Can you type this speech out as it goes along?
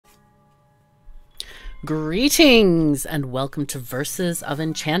Greetings and welcome to Verses of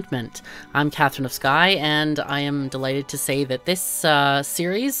Enchantment. I'm KatherineOfSky, and I am delighted to say that this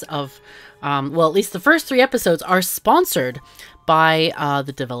series of, well, at least the first 3 episodes are sponsored by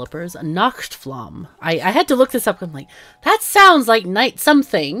the developers Nachtflamme. I had to look this up. I'm like, that sounds like night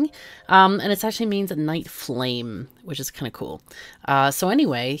something, and it actually means a night flame, which is kind of cool. So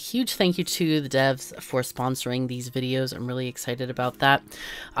anyway, huge thank you to the devs for sponsoring these videos. I'm really excited about that.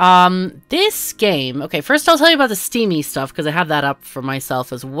 This game, okay, first I'll tell you about the Steamy stuff because I have that up for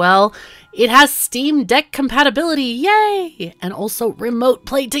myself as well. It has Steam Deck compatibility, yay! And also remote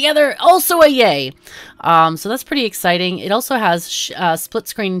play together, also a yay! So that's pretty exciting. It also has split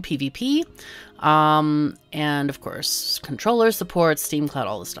screen PvP, and of course, controller support, Steam Cloud,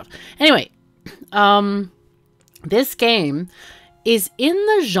 all this stuff. Anyway, this game is in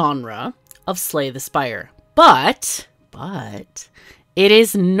the genre of Slay the Spire, but it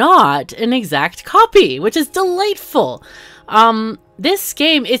is not an exact copy, which is delightful. This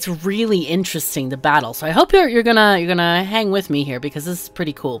game, it's really interesting, the battle. So I hope you're gonna hang with me here because this is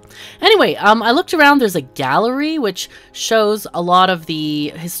pretty cool. Anyway, I looked around. There's a gallery which shows a lot of the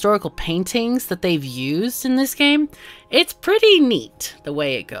historical paintings that they've used in this game. It's pretty neat the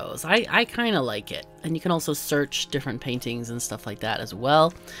way it goes. I kind of like it. And you can also search different paintings and stuff like that as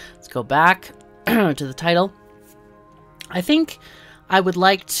well. Let's go back to the title. I think I would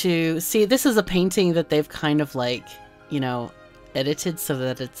like to see, this is a painting that they've kind of like, you know, edited so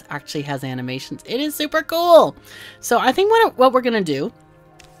that it actually has animations. It is super cool. So I think what we're gonna do,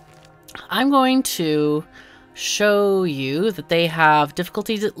 I'm going to show you that they have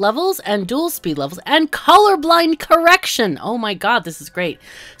difficulty levels and dual speed levels and colorblind correction. Oh my god, this is great.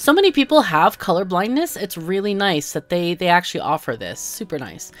 So many people have color blindness. It's really nice that they actually offer this. Super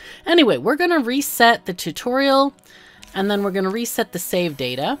nice. Anyway, we're gonna reset the tutorial and then we're gonna reset the save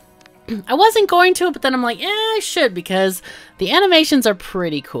data. I wasn't going to, but then I'm like, yeah, I should because the animations are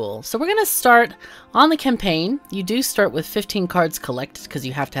pretty cool. So we're going to start on the campaign. You do start with 15 cards collected because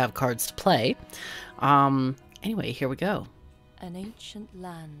you have to have cards to play. Anyway, here we go. An ancient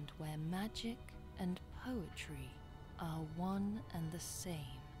land where magic and poetry are one and the same.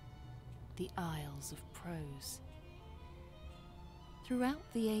 The Isles of Prose. Throughout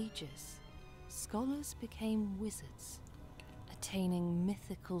the ages, scholars became wizards, attaining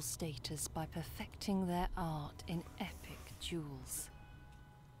mythical status by perfecting their art in epic duels.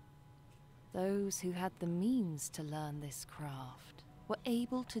 Those who had the means to learn this craft were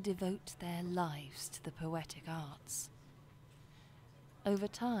able to devote their lives to the poetic arts. Over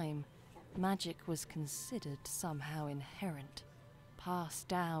time, magic was considered somehow inherent, passed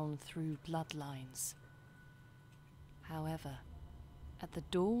down through bloodlines. However, at the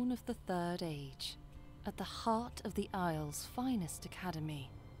dawn of the Third Age, at the heart of the Isle's finest academy,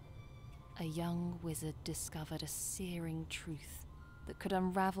 a young wizard discovered a searing truth that could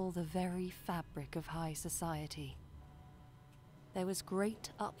unravel the very fabric of high society. There was great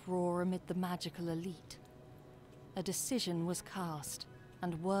uproar amid the magical elite. A decision was cast,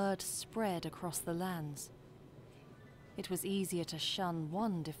 and word spread across the lands. It was easier to shun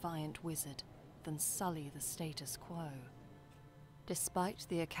one defiant wizard than sully the status quo. Despite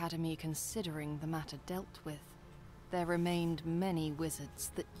the Academy considering the matter dealt with, there remained many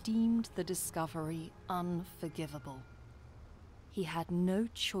wizards that deemed the discovery unforgivable. He had no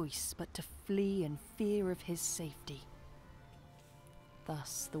choice but to flee in fear of his safety.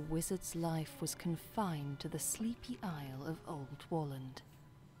 Thus, the wizard's life was confined to the sleepy isle of Old Walland.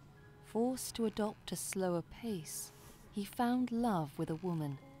 Forced to adopt a slower pace, he found love with a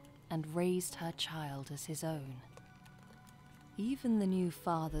woman and raised her child as his own. Even the new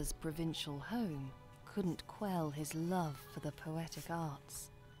father's provincial home couldn't quell his love for the poetic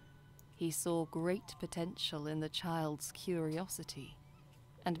arts. He saw great potential in the child's curiosity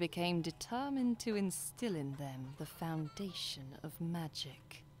and became determined to instill in them the foundation of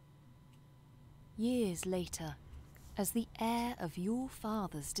magic. Years later, as the heir of your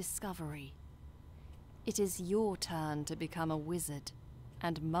father's discovery, it is your turn to become a wizard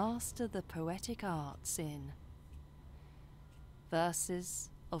and master the poetic arts in Verses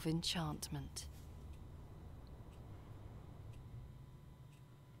of Enchantment.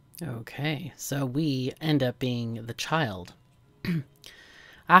 Okay, so we end up being the child.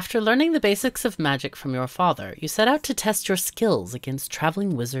 After learning the basics of magic from your father, you set out to test your skills against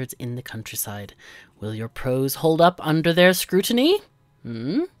traveling wizards in the countryside. Will your prose hold up under their scrutiny?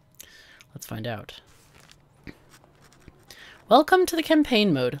 Let's find out. Welcome to the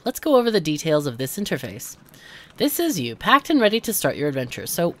campaign mode. Let's go over the details of this interface. This is you, packed and ready to start your adventure.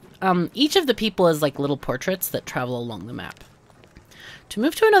 So each of the people is like little portraits that travel along the map. To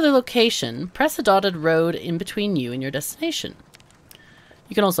move to another location, press a dotted road in between you and your destination.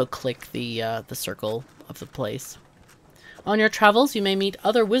 You can also click the circle of the place. On your travels, you may meet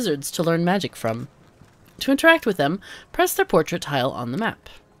other wizards to learn magic from. To interact with them, press their portrait tile on the map.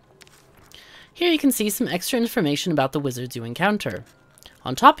 Here you can see some extra information about the wizards you encounter.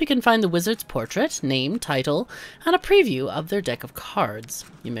 On top you can find the wizard's portrait, name, title, and a preview of their deck of cards.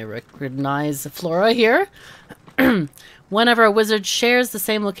 You may recognize Flora here. Whenever a wizard shares the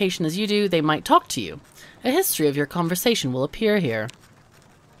same location as you do, they might talk to you. A history of your conversation will appear here.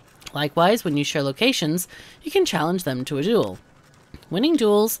 Likewise, when you share locations, you can challenge them to a duel. Winning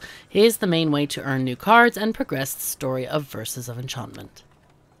duels is the main way to earn new cards and progress the story of Verses of Enchantment.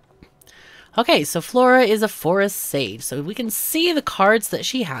 Okay, so Flora is a forest sage, so we can see the cards that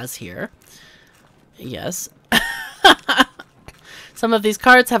she has here. Yes. Some of these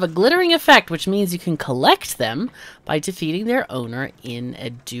cards have a glittering effect, which means you can collect them by defeating their owner in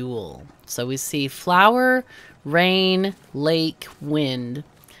a duel. So we see flower, rain, lake, wind,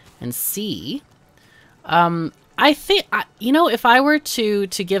 and sea. I think, you know, if I were to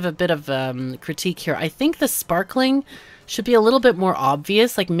give a bit of critique here, I think the sparkling should be a little bit more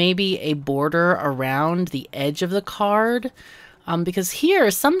obvious, like maybe a border around the edge of the card. Because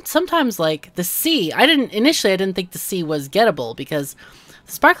here, sometimes like the sea, initially I didn't think the sea was gettable because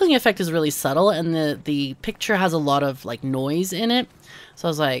the sparkling effect is really subtle and the picture has a lot of like noise in it. So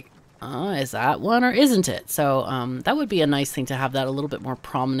I was like, oh, is that one or isn't it? So that would be a nice thing to have that a little bit more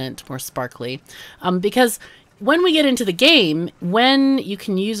prominent, more sparkly. Because when we get into the game, when you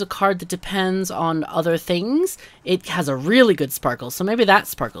can use a card that depends on other things, it has a really good sparkle. So maybe that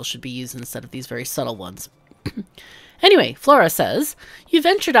sparkle should be used instead of these very subtle ones. Anyway, Flora says, "You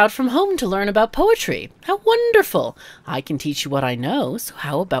ventured out from home to learn about poetry. How wonderful! I can teach you what I know, so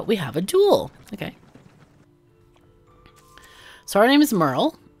how about we have a duel?" Okay. So our name is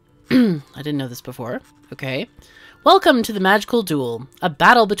Merle. I didn't know this before. Okay. Welcome to the magical duel, a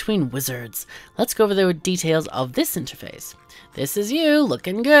battle between wizards. Let's go over the details of this interface. This is you,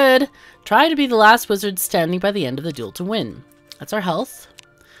 looking good. Try to be the last wizard standing by the end of the duel to win. That's our health.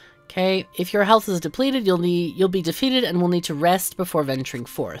 Okay, if your health is depleted, you'll be defeated and will need to rest before venturing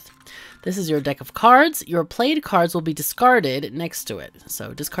forth. This is your deck of cards. Your played cards will be discarded next to it.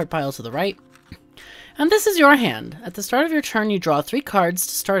 So discard pile to the right. And this is your hand. At the start of your turn, you draw 3 cards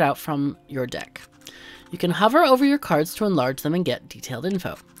to start out from your deck. You can hover over your cards to enlarge them and get detailed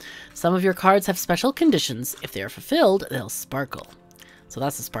info. Some of your cards have special conditions. If they are fulfilled, they'll sparkle. So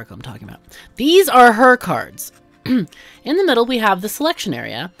that's the sparkle I'm talking about. These are her cards. In the middle, we have the selection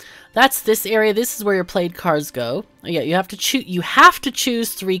area. That's this area. This is where your played cards go. Oh, yeah, you have to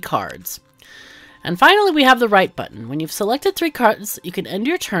choose 3 cards. And finally, we have the right button. When you've selected 3 cards, you can end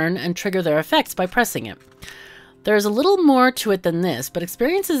your turn and trigger their effects by pressing it. There's a little more to it than this, but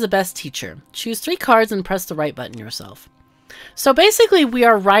experience is the best teacher. Choose 3 cards and press the right button yourself. So basically, we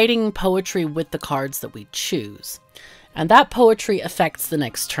are writing poetry with the cards that we choose. And that poetry affects the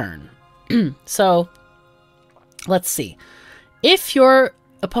next turn. So, let's see. If your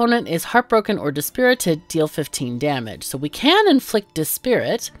opponent is heartbroken or dispirited, deal 15 damage. So we can inflict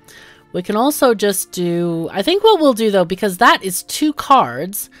dispirit. We can also just do... I think what we'll do, though, because that is 2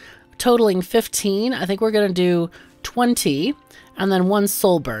 cards... totaling 15. I think we're going to do 20 and then 1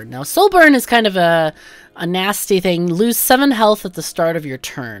 soul burn. Now, soul burn is kind of a nasty thing. Lose 7 health at the start of your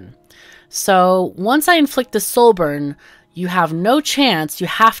turn. So once I inflict the soul burn, you have no chance. You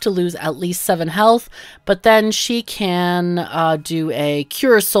have to lose at least 7 health, but then she can do a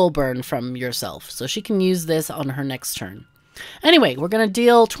cure soul burn from yourself. So she can use this on her next turn. Anyway, we're going to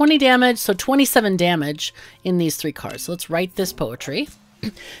deal 20 damage, so 27 damage in these 3 cards. So let's write this poetry.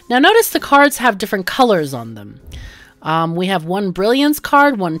 Now notice the cards have different colors on them. We have 1 brilliance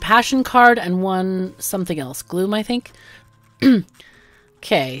card, 1 passion card, and 1 something else. Gloom, I think.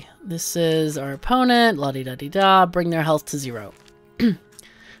 Okay, this is our opponent. La-di-da-di-da. Bring their health to 0.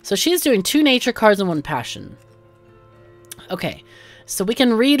 So she's doing 2 nature cards and 1 passion. Okay, so we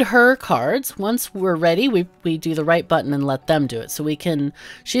can read her cards. Once we're ready, we do the right button and let them do it. So we can...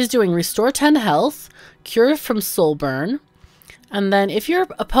 She's doing restore 10 health, cure from soul burn. And then if your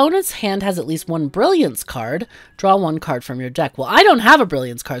opponent's hand has at least 1 brilliance card, draw 1 card from your deck. Well, I don't have a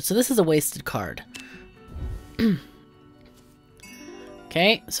brilliance card, so this is a wasted card.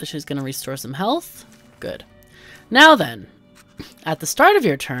 Okay, so she's going to restore some health. Good. Now then, at the start of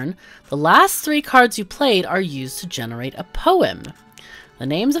your turn, the last 3 cards you played are used to generate a poem. The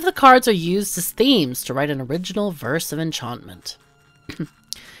names of the cards are used as themes to write an original verse of enchantment.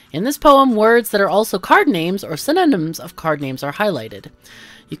 In this poem, words that are also card names or synonyms of card names are highlighted.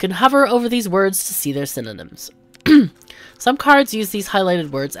 You can hover over these words to see their synonyms. Some cards use these highlighted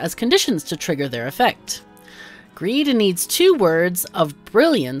words as conditions to trigger their effect. Greed needs 2 words of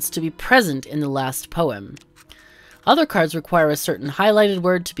brilliance to be present in the last poem. Other cards require a certain highlighted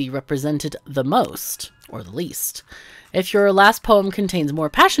word to be represented the most, or the least. If your last poem contains more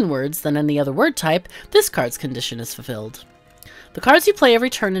passion words than any other word type, this card's condition is fulfilled. The cards you play every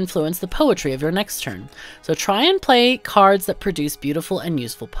turn influence the poetry of your next turn, so try and play cards that produce beautiful and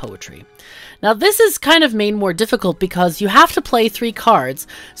useful poetry. Now this is kind of made more difficult because you have to play 3 cards,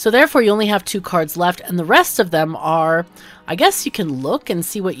 so therefore you only have 2 cards left, and the rest of them are, I guess you can look and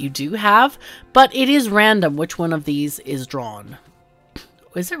see what you do have, but it is random which one of these is drawn.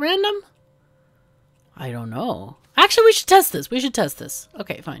 Is it random? I don't know. Actually, we should test this. We should test this.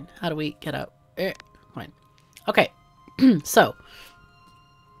 Okay, fine. How do we get out? Fine. Okay. So,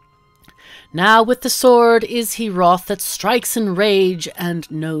 now with the sword is he wroth that strikes in rage and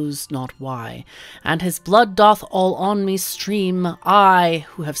knows not why, and his blood doth all on me stream. I,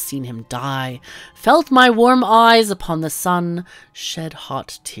 who have seen him die, felt my warm eyes upon the sun, shed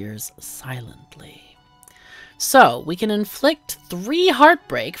hot tears silently. So, we can inflict 3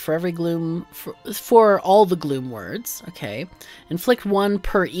 heartbreak for every gloom, for all the gloom words. Okay. Inflict 1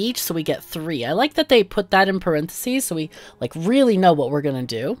 per each, so we get 3. I like that they put that in parentheses, so we like really know what we're going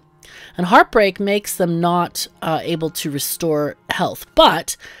to do. And heartbreak makes them not able to restore health,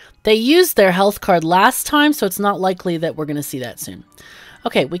 but they used their health card last time, so it's not likely that we're going to see that soon.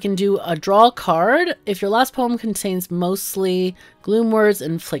 Okay, we can do a draw card. If your last poem contains mostly gloom words,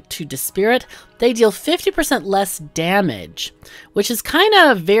 inflict 2 Dispirit. They deal 50% less damage, which is kind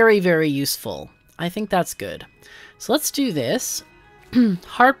of very, very useful. I think that's good. So let's do this.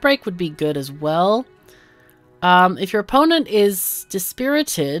 Heartbreak would be good as well. If your opponent is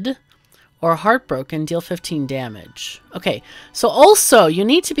dispirited or heartbroken, deal 15 damage. Okay, so also you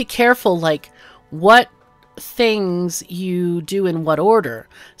need to be careful, like, what things you do in what order.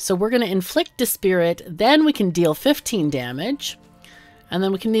 So we're going to inflict Dispirit, then we can deal 15 damage, and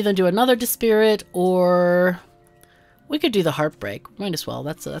then we can either do another Dispirit or we could do the Heartbreak. Might as well.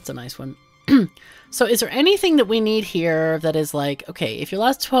 That's a nice one. So is there anything that we need here that is like, okay, if your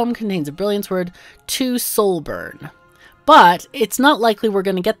last poem contains a brilliance word, 2 soul burn. But it's not likely we're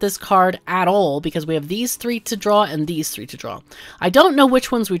going to get this card at all because we have these 3 to draw and these 3 to draw. I don't know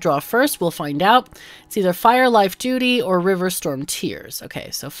which ones we draw first. We'll find out. It's either Fire, Life, Duty, or River, Storm, Tears.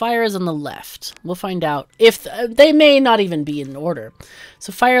 Okay, so Fire is on the left. We'll find out if they may not even be in order.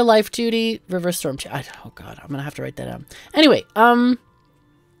 So Fire, Life, Duty, River, Storm, Tears. Oh God, I'm going to have to write that down. Anyway,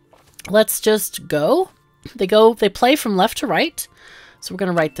 let's just go. They play from left to right. So we're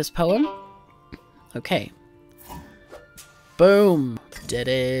going to write this poem. Okay. Boom. Did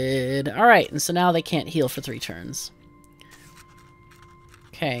it. Alright, and so now they can't heal for 3 turns.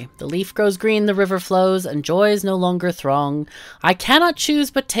 Okay. The leaf grows green, the river flows, and joys no longer throng. I cannot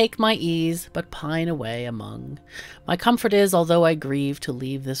choose but take my ease, but pine away among. My comfort is, although I grieve, to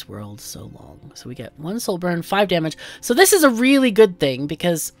leave this world so long. So we get 1 soul burn, 5 damage. So this is a really good thing,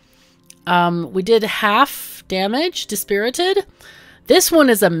 because we did half damage, Dispirited. This one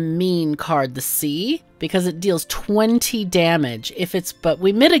is a mean card, the Sea, because it deals 20 damage if it's, but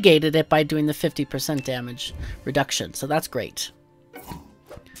we mitigated it by doing the 50% damage reduction, so that's great.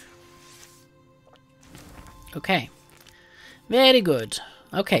 Okay. Very good.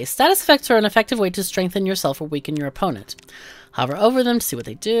 Okay, status effects are an effective way to strengthen yourself or weaken your opponent. Hover over them to see what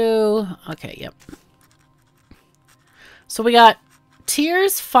they do. Okay, yep. So we got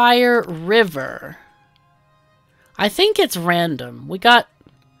Tears, Fire, River. I think it's random. We got...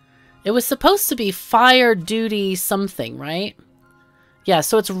 It was supposed to be Fire, Duty, something, right? Yeah,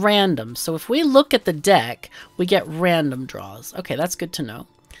 so it's random. So if we look at the deck, we get random draws. Okay, that's good to know.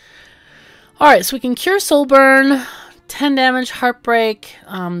 Alright, so we can Cure Soul Burn, 10 damage, Heartbreak.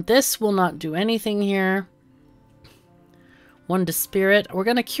 This will not do anything here. 1 Dispirit. We're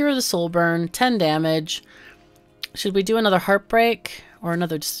going to Cure the Soul Burn, 10 damage. Should we do another Heartbreak? Or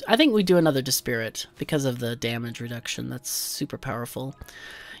another... I think we do another Dispirit because of the damage reduction. That's super powerful.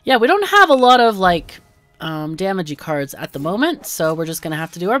 Yeah, we don't have a lot of, like, damagey cards at the moment, so we're just going to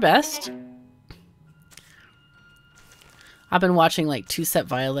have to do our best. I've been watching, like, Two Set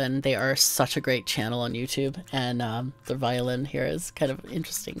Violin. They are such a great channel on YouTube, and the violin here is kind of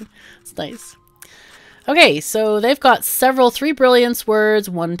interesting. It's nice. Okay, so they've got 3 Brilliance words,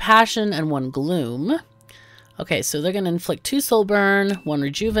 1 Passion, and 1 Gloom. Okay, so they're going to inflict 2 Soul Burn, 1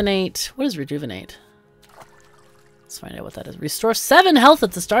 Rejuvenate. What is Rejuvenate? Let's find out what that is. Restore 7 health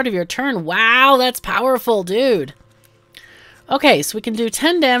at the start of your turn. Wow, that's powerful, dude. Okay, so we can do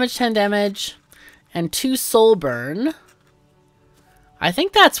 10 damage, and 2 Soul Burn. I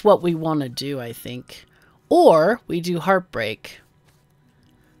think that's what we want to do, I think. Or we do Heartbreak.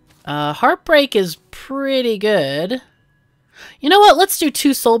 Heartbreak is pretty good. You know what? Let's do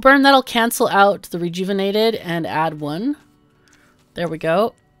 2 Soul Burn. That'll cancel out the Rejuvenated and add 1. There we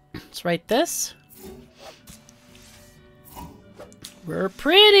go. Let's write this. We're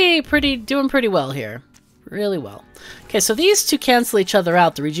doing pretty well here. Really well. Okay, so these 2 cancel each other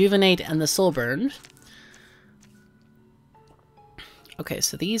out, the Rejuvenate and the Soul Burn. Okay,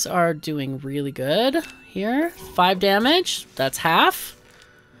 so these are doing really good here. 5 damage. That's half.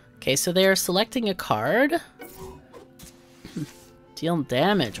 Okay, so they are selecting a card. Deal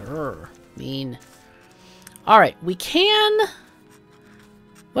damage. Urgh, mean. Alright, we can...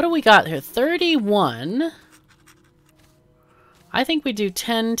 What do we got here? 31. I think we do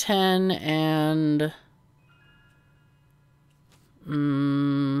 10, 10, and...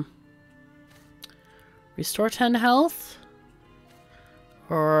 Restore 10 health?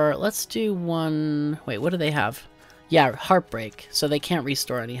 Or let's do 1... Wait, what do they have? Yeah, Heartbreak, so they can't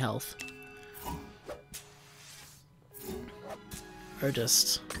restore any health. Or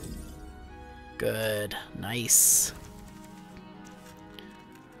just... Good. Nice.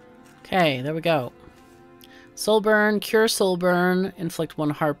 Okay, there we go. Soul Burn, Cure Soul Burn, inflict 1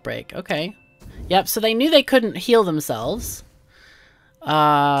 Heartbreak. Okay. Yep, so they knew they couldn't heal themselves.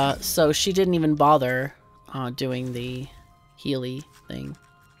 So she didn't even bother doing the Healy thing.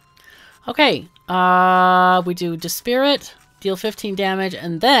 Okay, we do Dispirit, deal 15 damage,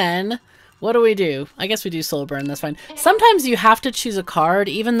 and then... What do we do? I guess we do Soul Burn, that's fine. Sometimes you have to choose a card,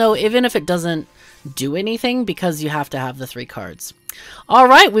 even if it doesn't do anything, because you have to have the 3 cards.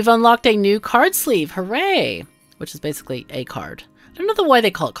 Alright, we've unlocked a new card sleeve. Hooray! Which is basically a card. I don't know why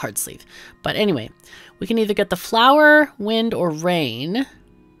they call it card sleeve. But anyway, we can either get the Flower, Wind, or Rain.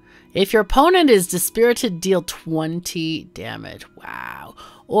 If your opponent is Dispirited, deal 20 damage. Wow.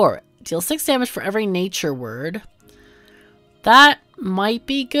 Or deal 6 damage for every nature word. That might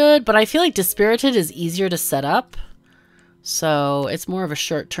be good, but I feel like Dispirited is easier to set up. So it's more of a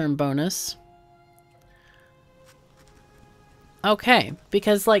short-term bonus. Okay,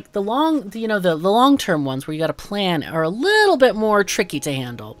 because like the long-term ones where you got to plan are a little bit more tricky to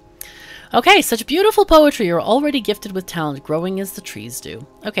handle. Okay, such beautiful poetry. You're already gifted with talent, growing as the trees do.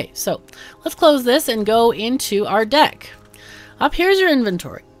 Okay, so let's close this and go into our deck. Up here's your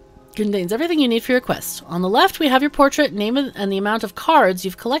inventory. Contains everything you need for your quest. On the left, we have your portrait, name, and the amount of cards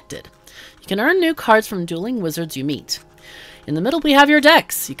you've collected. You can earn new cards from dueling wizards you meet. In the middle, we have your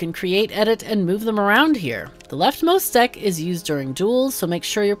decks. You can create, edit, and move them around here. The leftmost deck is used during duels, so make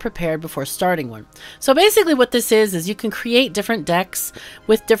sure you're prepared before starting one. So basically what this is you can create different decks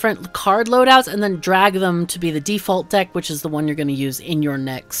with different card loadouts and then drag them to be the default deck, which is the one you're going to use in your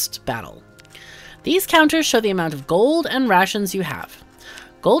next battle. These counters show the amount of gold and rations you have.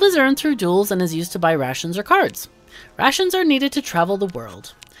 Gold is earned through duels and is used to buy rations or cards. Rations are needed to travel the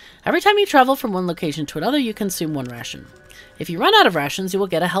world. Every time you travel from one location to another, you consume 1 ration. If you run out of rations, you will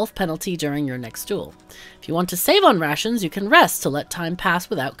get a health penalty during your next duel. If you want to save on rations, you can rest to let time pass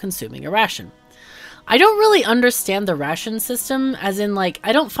without consuming a ration. I don't really understand the ration system, as in, like,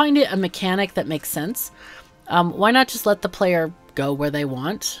 I don't find it a mechanic that makes sense. Why not just let the player go where they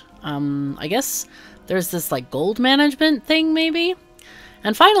want? I guess there's this, like, gold management thing, maybe?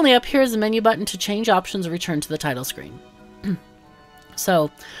 And finally, up here is the menu button to change options or return to the title screen.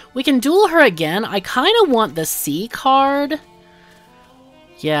 So, we can duel her again. I kind of want the C card.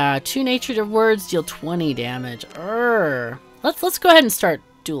 Yeah, 2 nature words deal 20 damage. Let's go ahead and start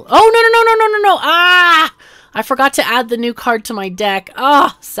duel. Oh, no. Ah! I forgot to add the new card to my deck.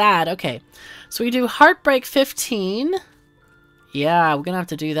 Ah, sad. Okay. So we do Heartbreak 15. Yeah, we're going to have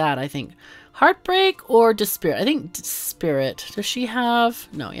to do that, I think. Heartbreak or Dispirit? I think Dispirit. Does she have...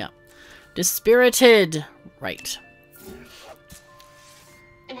 No, yeah. Dispirited. Right.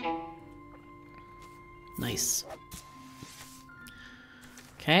 Nice.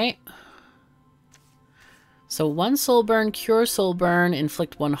 Okay. So 1 soul burn, cure soul burn,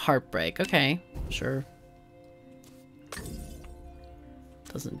 inflict 1 heartbreak. Okay, sure.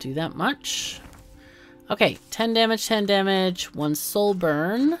 Doesn't do that much. Okay, 10 damage, 1 soul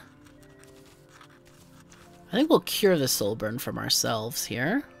burn. I think we'll cure the soul burn from ourselves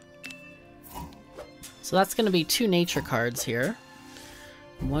here. So that's going to be 2 nature cards here.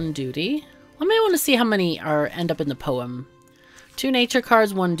 1 duty. I may want to see how many end up in the poem. 2 nature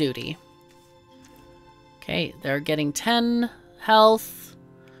cards, 1 duty. Okay, they're getting 10 health.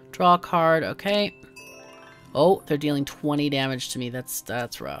 Draw a card, okay. Oh, they're dealing 20 damage to me.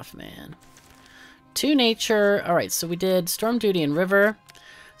 That's rough, man. 2 nature. Alright, so we did Storm Duty and River.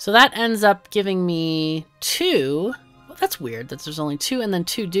 So that ends up giving me 2. Well, that's weird that there's only 2 and then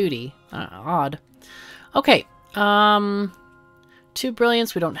 2 duty. Odd. Okay. 2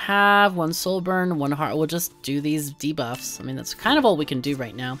 brilliance we don't have. 1 soul burn, 1 heart. We'll just do these debuffs. I mean, that's kind of all we can do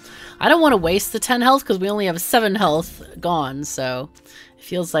right now. I don't want to waste the 10 health because we only have 7 health gone, so it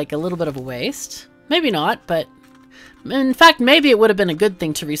feels like a little bit of a waste. Maybe not, but in fact, maybe it would have been a good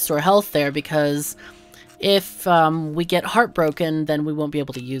thing to restore health there, because if we get heartbroken, then we won't be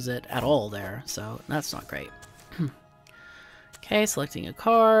able to use it at all there, so that's not great. Okay, selecting a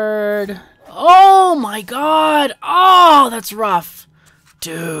card. Oh my god! Oh, that's rough.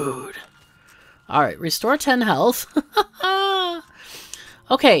 Dude. Alright, restore 10 health.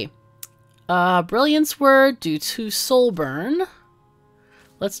 Okay. Brilliance word, do 2 soul burn.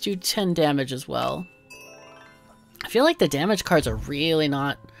 Let's do 10 damage as well. I feel like the damage cards are really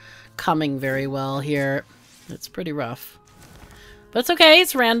not coming very well here. It's pretty rough. But it's okay,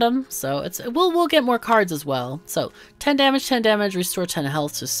 it's random, so we'll get more cards as well. So 10 damage, restore 10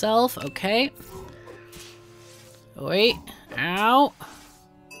 health to self. Okay. Wait. Ow.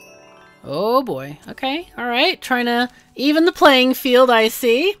 Oh boy. Okay. Alright. Trying to even the playing field, I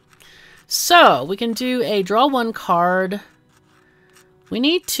see. So we can do a draw 1 card. We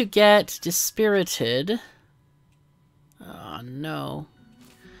need to get Dispirited. Oh no.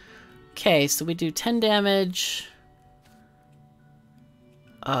 Okay, so we do 10 damage.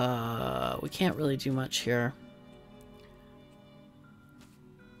 We can't really do much here.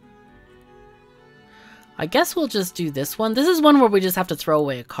 I guess we'll just do this one. This is one where we just have to throw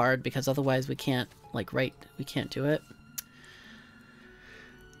away a card because otherwise we can't, like, we can't do it.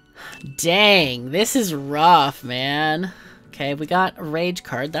 Dang, this is rough, man. Okay, we got a rage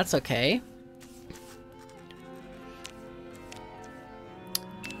card. That's okay.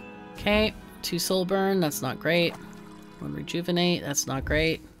 Okay, 2 soul burn. That's not great. 1 rejuvenate. That's not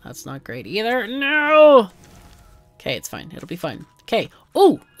great. That's not great either. No! Okay, it's fine. It'll be fine. Okay.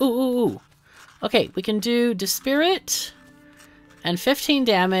 Ooh! Ooh, ooh, ooh. Okay, we can do Dispirit and 15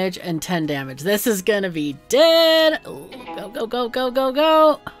 damage and 10 damage. This is gonna be dead! Ooh, go, go, go, go, go,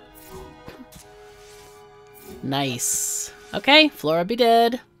 go! Nice. Okay, Flora be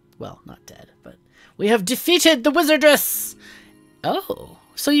dead. Well, not dead, but we have defeated the wizardess! Oh,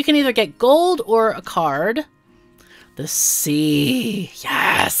 so you can either get gold or a card. The sea.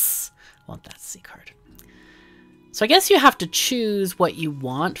 Yes! I want that sea card. So I guess you have to choose what you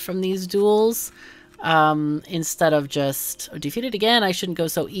want from these duels. Instead of just... Oh, defeated again? I shouldn't go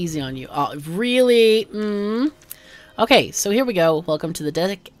so easy on you. Oh, really? Okay, so here we go. Welcome to the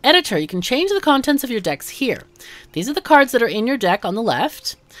deck editor. You can change the contents of your decks here. These are the cards that are in your deck on the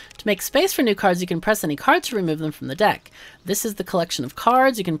left. To make space for new cards, you can press any card to remove them from the deck. This is the collection of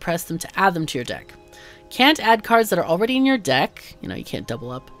cards. You can press them to add them to your deck. Can't add cards that are already in your deck. You know, you can't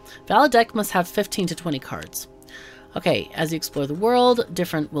double up. Valid deck must have 15 to 20 cards. Okay, as you explore the world,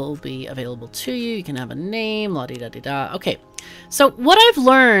 different will be available to you. You can have a name, la-di-da-di-da. Okay, so what I've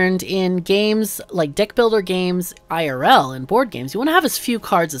learned in games like deck builder games, IRL, and board games, you want to have as few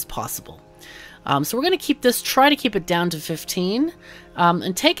cards as possible. So we're going to keep this, try to keep it down to 15,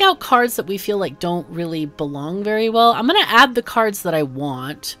 and take out cards that we feel like don't really belong very well. I'm going to add the cards that I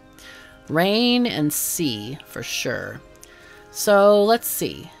want. Rain and sea, for sure. So let's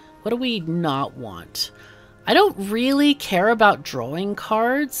see. What do we not want? I don't really care about drawing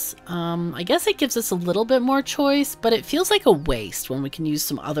cards. I guess it gives us a little bit more choice, but it feels like a waste when we can use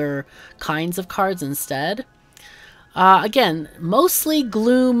some other kinds of cards instead. Again, mostly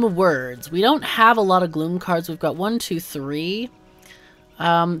gloom words. We don't have a lot of gloom cards. We've got 1, 2, 3.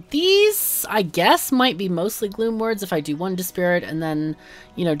 These, I guess, might be mostly gloom words if I do 1 Dispirit and then,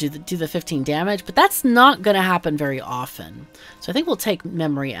 you know, do the 15 damage, but that's not going to happen very often. So I think we'll take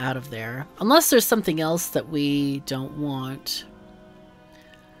memory out of there, unless there's something else that we don't want.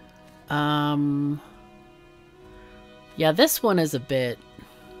 Yeah, this one is a bit,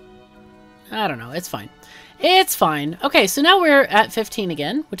 I don't know, it's fine. It's fine. Okay, so now we're at 15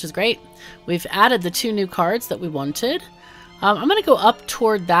 again, which is great. We've added the 2 new cards that we wanted. I'm going to go up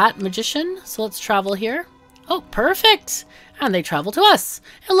toward that magician, so let's travel here. Oh, perfect! And they travel to us.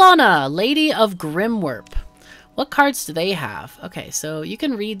 Ilana, Lady of Grimwarp. What cards do they have? Okay, so you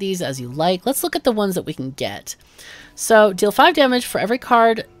can read these as you like. Let's look at the ones that we can get. So, deal 5 damage for every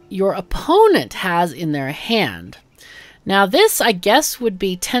card your opponent has in their hand. Now this, I guess, would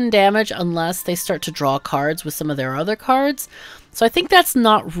be 10 damage unless they start to draw cards with some of their other cards. So I think that's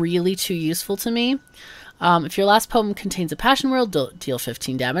not really too useful to me. If your last poem contains a passion word, deal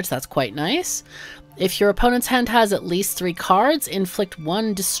 15 damage. That's quite nice. If your opponent's hand has at least 3 cards, inflict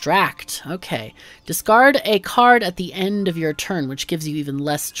 1 distract. Okay. Discard a card at the end of your turn, which gives you even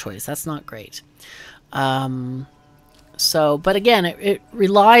less choice. That's not great. But again, it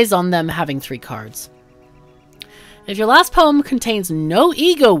relies on them having 3 cards. If your last poem contains no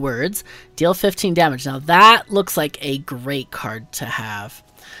ego words, deal 15 damage. Now that looks like a great card to have.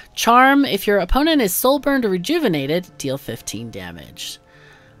 Charm, if your opponent is soul burned or rejuvenated, deal 15 damage.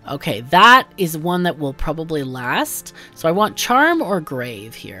 Okay, that is one that will probably last. So I want Charm or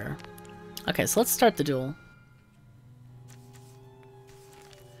Grave here. Okay, so let's start the duel.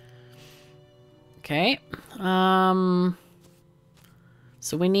 Okay.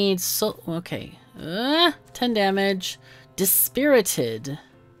 So we need okay. 10 damage. Dispirited.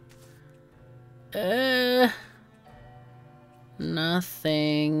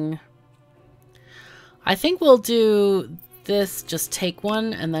 Nothing. I think we'll do this, just take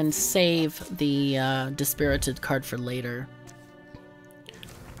one and then save the Dispirited card for later.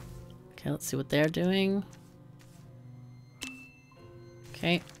 Okay, let's see what they're doing.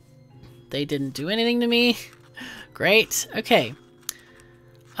 Okay. They didn't do anything to me. Great. Okay.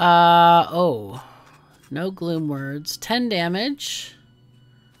 Oh. No gloom words. 10 damage.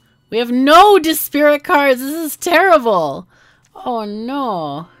 We have no Dispirit cards. This is terrible. Oh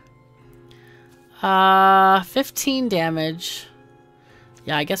no. 15 damage.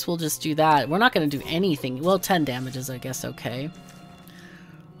 Yeah, I guess we'll just do that. We're not going to do anything. Well, 10 damage is, I guess, okay.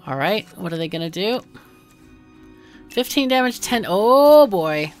 Alright, what are they going to do? 15 damage, 10. Oh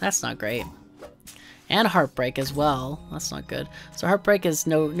boy, that's not great. And Heartbreak as well. That's not good. So Heartbreak is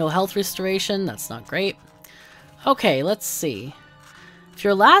no health restoration. That's not great. Okay, let's see. If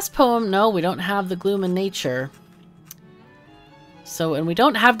your last poem... No, we don't have the Gloom in Nature. So, and we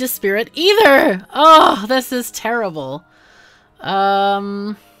don't have Dispirit either! Oh, this is terrible.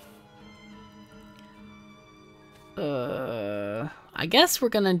 I guess we're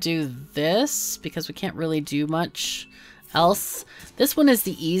gonna do this, because we can't really do much else. This one is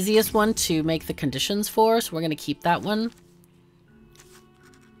the easiest one to make the conditions for, so we're gonna keep that one.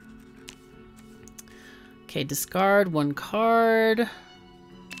 Okay, discard one card.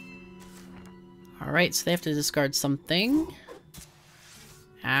 Alright, so they have to discard something.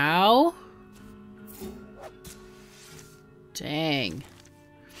 Ow. Dang.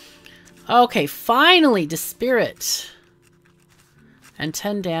 Okay, finally, Dispirit. And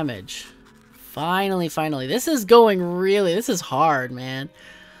 10 damage. Finally. This is going really... This is hard, man.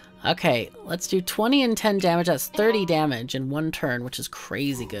 Okay, let's do 20 and 10 damage. That's 30 damage in one turn, which is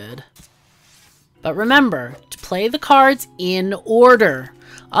crazy good. But remember, to play the cards in order.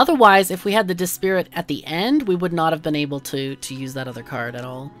 Otherwise, if we had the Dispirit at the end, we would not have been able to use that other card at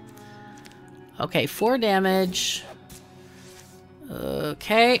all. Okay, 4 damage.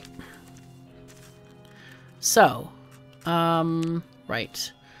 Okay. So,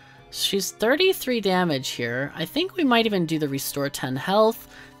 right. She's 33 damage here. I think we might even do the restore 10 health.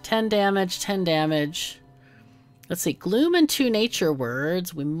 10 damage, 10 damage. Let's see, Gloom and 2 nature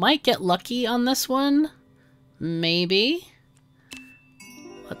words. We might get lucky on this one. Maybe.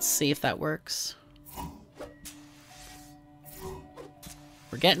 Let's see if that works.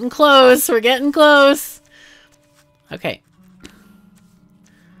 We're getting close. We're getting close. Okay.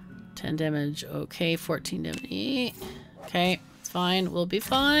 10 damage. Okay, 14 damage. Okay, it's fine. We'll be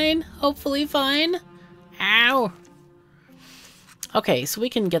fine. Hopefully fine. Ow. Okay, so we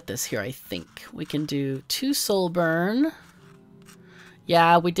can get this here, I think. We can do 2 soul burn.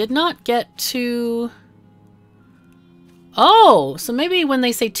 Yeah, we did not get to... Oh, so maybe when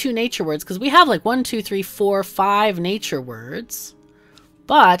they say 2 nature words, because we have like 1, 2, 3, 4, 5 nature words,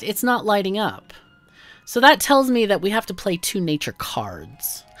 but it's not lighting up. So that tells me that we have to play 2 nature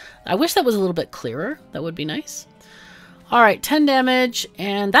cards. I wish that was a little bit clearer. That would be nice. All right, 10 damage,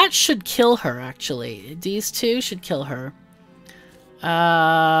 and that should kill her, actually. These 2 should kill her.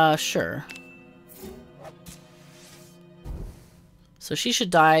 Sure. So she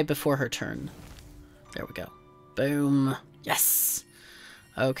should die before her turn. There we go. Boom. Yes.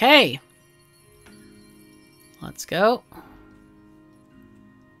 Okay. Let's go.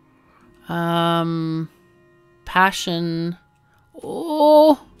 Passion.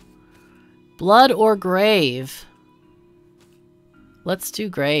 Oh. Blood or grave. Let's do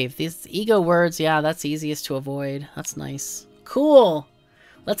grave. These ego words, yeah, that's easiest to avoid. That's nice. Cool.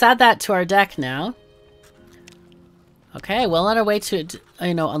 Let's add that to our deck now. Okay, well on our way to,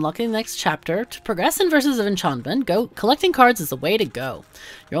 unlocking the next chapter. To progress in Verses of Enchantment, collecting cards is the way to go.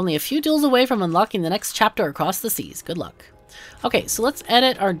 You're only a few duels away from unlocking the next chapter across the seas. Good luck. Okay, so let's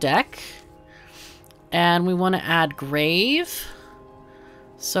edit our deck. And we want to add grave.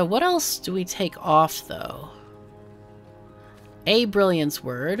 So what else do we take off, though? A brilliance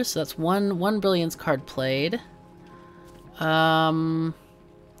word. So that's one brilliance card played.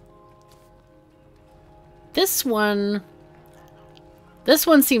 This one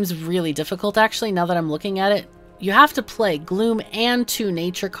seems really difficult, actually, now that I'm looking at it. you have to play Gloom and 2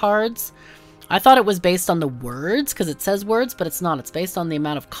 nature cards. I thought it was based on the words, because it says words, but it's not. It's based on the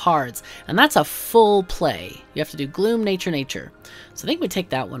amount of cards. And that's a full play. You have to do Gloom, Nature, Nature. So I think we take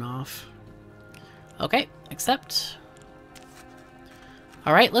that one off. Okay, accept.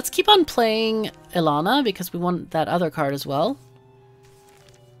 Alright, let's keep on playing Ilana, because we want that other card as well.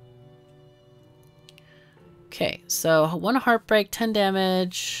 Okay, so 1 Heartbreak, 10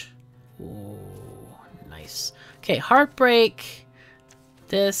 damage. Ooh, nice. Okay, Heartbreak...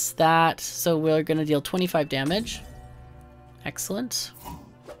 This, that, so we're going to deal 25 damage. Excellent.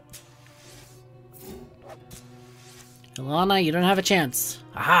 Ilana, you don't have a chance.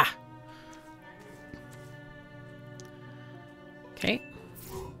 Aha! Okay.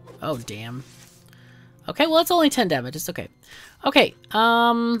 Oh, damn. Okay, well, it's only 10 damage. It's okay. Okay,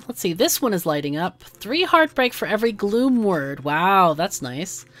 let's see. This one is lighting up. 3 Heartbreak for every Gloom word. Wow, that's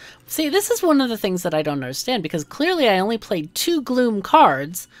nice. See, this is one of the things that I don't understand, because clearly I only played 2 Gloom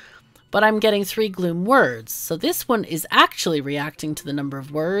cards, but I'm getting 3 Gloom words. So this one is actually reacting to the number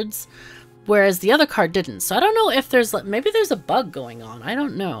of words, whereas the other card didn't. So I don't know if there's, maybe there's a bug going on. I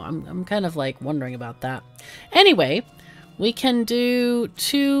don't know. I'm kind of like wondering about that. Anyway, we can do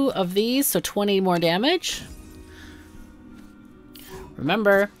 2 of these, so 20 more damage.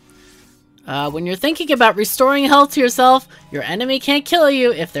 Remember, when you're thinking about restoring health to yourself, your enemy can't kill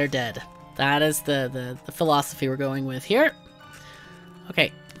you if they're dead. That is the philosophy we're going with here.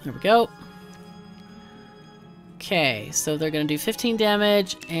 Okay, there we go. Okay, so they're going to do 15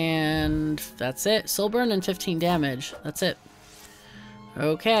 damage, and that's it. Soul burn and 15 damage. That's it.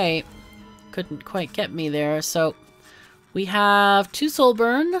 Okay, couldn't quite get me there. So we have 2 soul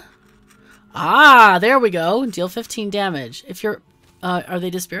burn. Ah, there we go. Deal 15 damage. If you're... are they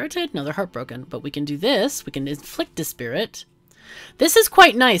dispirited? No, they're heartbroken. But we can do this. We can inflict dispirit. This is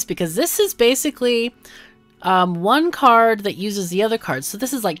quite nice because this is basically 1 card that uses the other card. So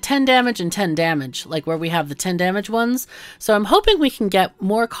this is like 10 damage and 10 damage, like where we have the 10 damage ones. So I'm hoping we can get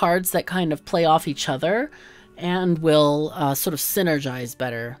more cards that kind of play off each other and will sort of synergize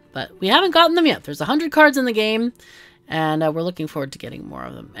better. But we haven't gotten them yet. There's 100 cards in the game, and we're looking forward to getting more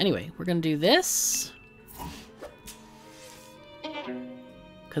of them. Anyway, we're going to do this,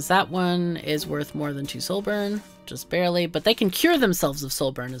 because that one is worth more than 2 soul burn, just barely. But they can cure themselves of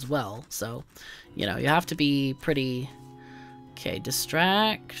soul burn as well. So, you know, you have to be pretty... Okay,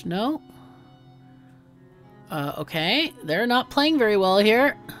 distract. No. Okay, they're not playing very well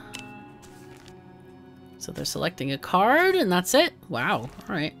here. So they're selecting a card, and that's it. Wow,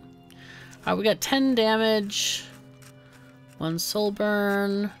 alright. Alright, we got 10 damage. 1 soul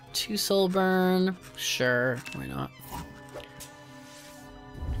burn. 2 soul burn. Sure, why not?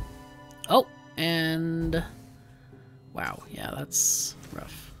 Oh, and... Wow, yeah, that's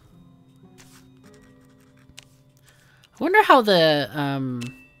rough. I wonder how the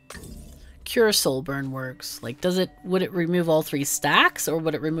Cure Soul Burn works. Like, would it remove all 3 stacks, or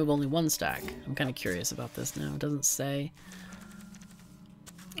would it remove only 1 stack? I'm kind of curious about this now. It doesn't say.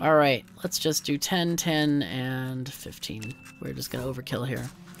 Alright, let's just do 10, 10, and 15. We're just going to overkill here.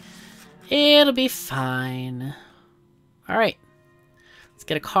 It'll be fine. Alright. Let's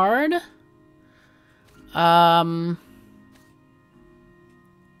get a card. If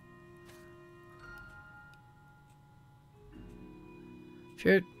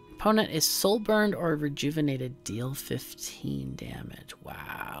your opponent is soul burned or rejuvenated, deal 15 damage.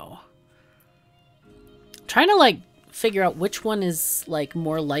 Wow. I'm trying to like figure out which one is like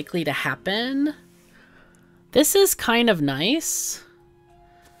more likely to happen. This is kind of nice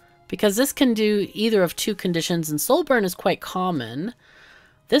because this can do either of 2 conditions, and soul burn is quite common.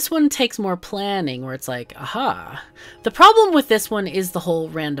 This one takes more planning, where it's like, aha. The problem with this one is the whole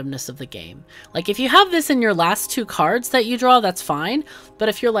randomness of the game. Like, if you have this in your last 2 cards that you draw, that's fine. But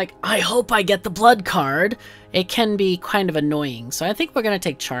if you're like, I hope I get the blood card, it can be kind of annoying. So I think we're going to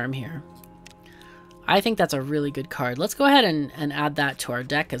take Charm here. I think that's a really good card. Let's go ahead and add that to our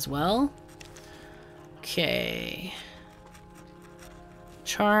deck as well. Okay.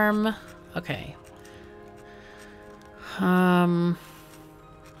 Charm. Okay.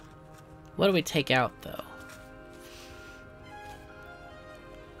 What do we take out, though?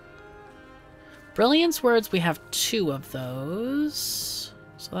 Brilliance words, we have 2 of those.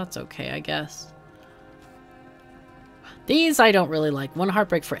 So that's okay, I guess. These I don't really like. 1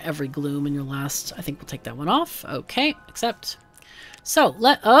 heartbreak for every gloom in your last. I think we'll take that one off. Okay, accept. So,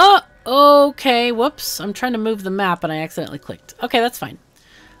 okay, whoops. I'm trying to move the map and I accidentally clicked. Okay, that's fine.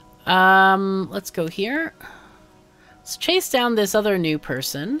 Let's go here. Let's chase down this other new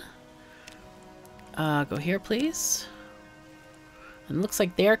person. Go here, please. And it looks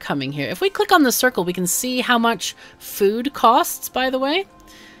like they're coming here. If we click on the circle, we can see how much food costs, by the way.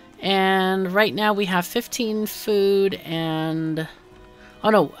 And right now we have 15 food and... Oh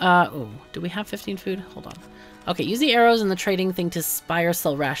no, oh, do we have 15 food? Hold on. Okay, use the arrows in the trading thing to buy or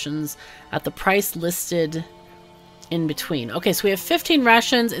sell rations at the price listed in between. Okay, so we have 15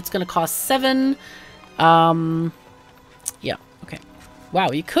 rations. It's going to cost 7. Yeah, okay.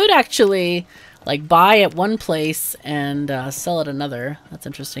 Wow, you could actually like buy at one place and sell at another. That's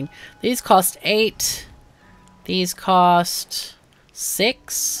interesting. These cost 8. These cost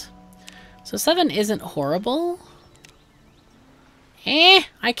 6. So 7 isn't horrible.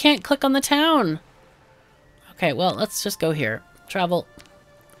 I can't click on the town. Okay, well, let's just go here. Travel.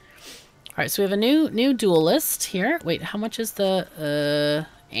 Alright, so we have a new duelist here. Wait, how much is the...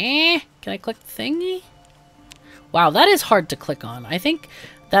 Can I click the thingy? Wow, that is hard to click on. I think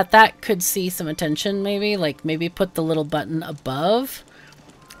that could see some attention, maybe. Like, maybe put the little button above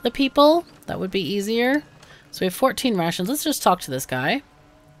the people. That would be easier. So we have 14 rations. Let's just talk to this guy.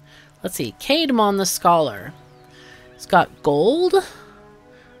 Let's see. Kademon the Scholar. He's got gold.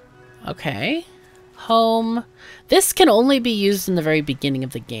 Okay. Home. This can only be used in the very beginning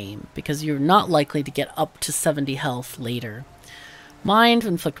of the game because you're not likely to get up to 70 health later. Mind,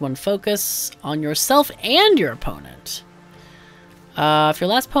 inflict 1 focus on yourself and your opponent. If your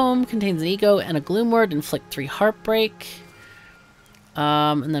last poem contains an ego and a gloom word, inflict 3 heartbreak.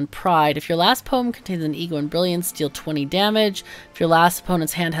 And then pride. If your last poem contains an ego and brilliance, deal 20 damage. If your last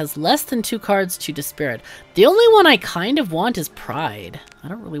opponent's hand has less than 2 cards, to dispirit. The only one I kind of want is pride. I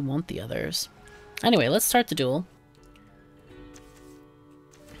don't really want the others. Anyway, let's start the duel.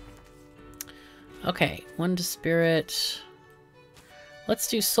 Okay, 1 dispirit. Let's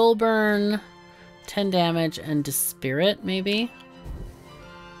do soul burn, 10 damage, and dispirit, maybe.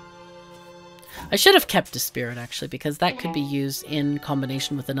 I should have kept dispirit, actually, because that could be used in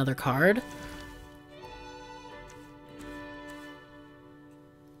combination with another card.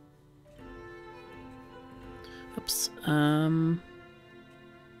 Oops.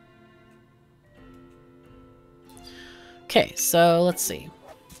 Okay, so let's see.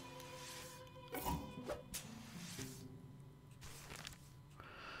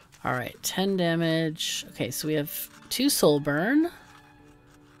 Alright, 10 damage. Okay, so we have 2 soul burn.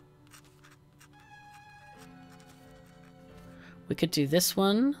 We could do this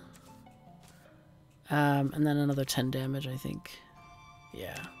one. And then another 10 damage, I think.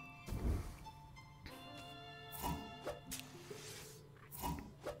 Yeah.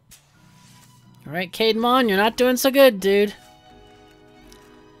 Alright, Kademon, you're not doing so good, dude.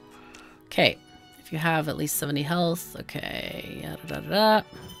 Okay. If you have at least 70 health. Okay. Da-da-da-da.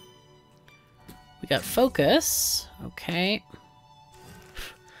 We got focus. Okay.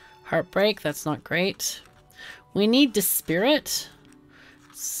 Heartbreak, that's not great. We need dispirit.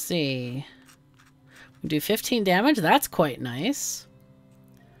 Let's see. We do 15 damage. That's quite nice.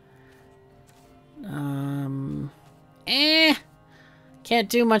 Can't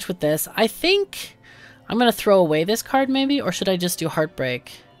do much with this. I think I'm going to throw away this card maybe, or should I just do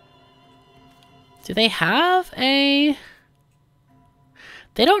heartbreak? Do they have a...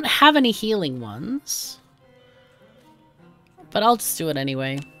 They don't have any healing ones. But I'll just do it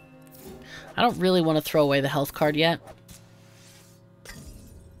anyway. I don't really want to throw away the health card yet.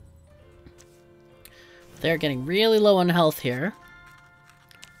 They're getting really low on health here.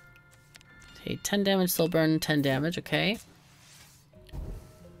 Okay, 10 damage, soul burn, 10 damage, okay.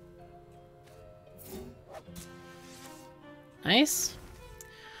 Nice.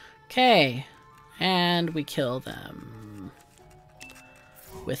 Okay, and we kill them.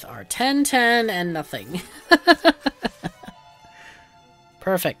 With our 10-10 and nothing.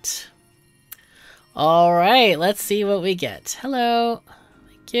 Perfect. Alright, let's see what we get. Hello.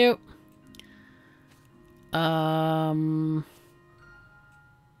 Thank you. I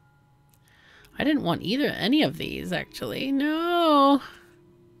didn't want any of these, actually. No.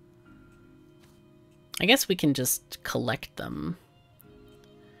 I guess we can just collect them.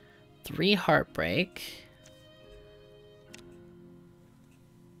 3 heartbreak.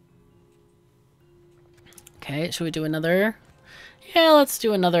 Okay, should we do another? Yeah, let's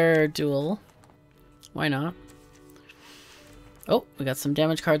do another duel. Why not? Oh, we got some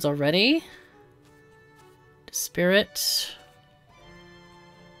damage cards already. Spirit.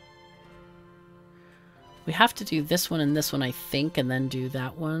 We have to do this one and this one, I think, and then do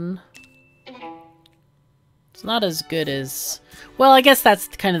that one. It's not as good as... Well, I guess that's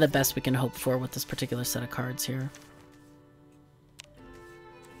kind of the best we can hope for with this particular set of cards here.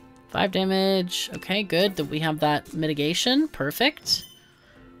 5 damage. Okay, good. That we have that mitigation. Perfect.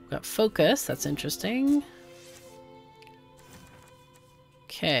 We've got focus. That's interesting.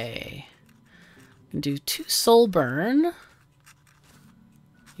 Okay. Do 2 soul burn.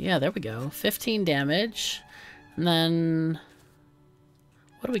 Yeah, there we go. 15 damage. And then...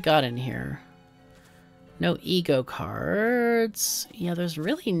 what do we got in here? No ego cards. Yeah, there's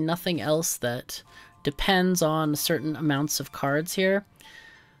really nothing else that depends on certain amounts of cards here.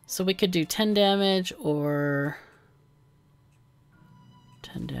 So we could do 10 damage or...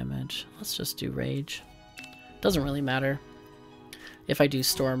 10 damage. Let's just do rage. Doesn't really matter if I do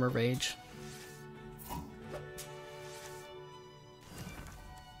storm or rage.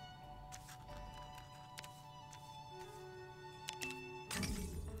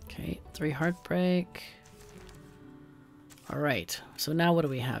 Okay, 3 heartbreak. Alright, so now what do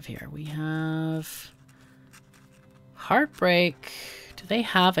we have here? We have heartbreak. Do they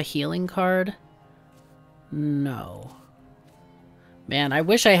have a healing card? No. Man, I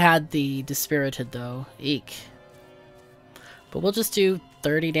wish I had the Dispirited though. Eek. But we'll just do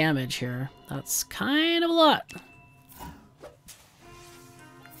 30 damage here. That's kind of a lot.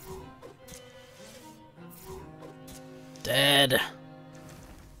 Dead.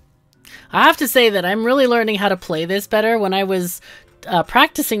 I have to say that I'm really learning how to play this better. When I was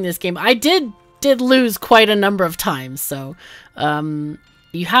practicing this game, I did lose quite a number of times. So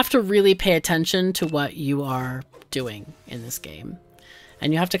you have to really pay attention to what you are doing in this game.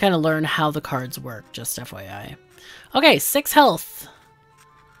 And you have to kind of learn how the cards work, just FYI. Okay, 6 health.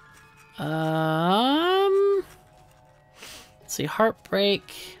 Let's see,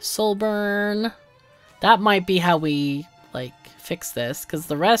 heartbreak, soul burn. That might be how we like fix this, because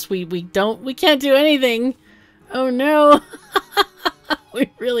the rest we can't do anything. Oh no.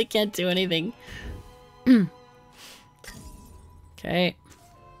 We really can't do anything. Okay.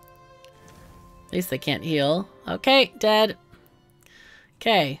 At least they can't heal. Okay, dead.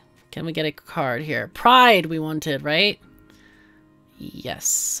 Okay, can we get a card here? Pride we wanted, right?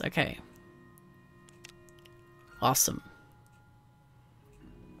 Yes, okay. Awesome.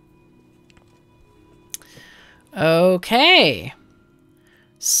 Okay.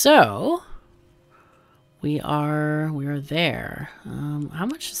 So, we are there. How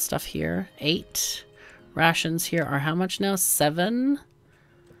much stuff here? 8 rations here are how much now? 7?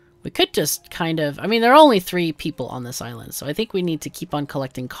 We could just kind of... I mean, there are only 3 people on this island, so I think we need to keep on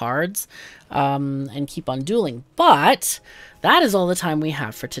collecting cards and keep on dueling. But that is all the time we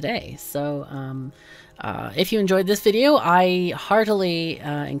have for today. So if you enjoyed this video, I heartily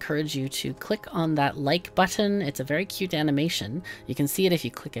encourage you to click on that like button. It's a very cute animation. You can see it if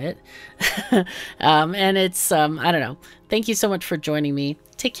you click it. And it's, I don't know. Thank you so much for joining me.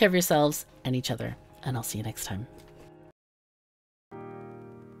 Take care of yourselves and each other, and I'll see you next time.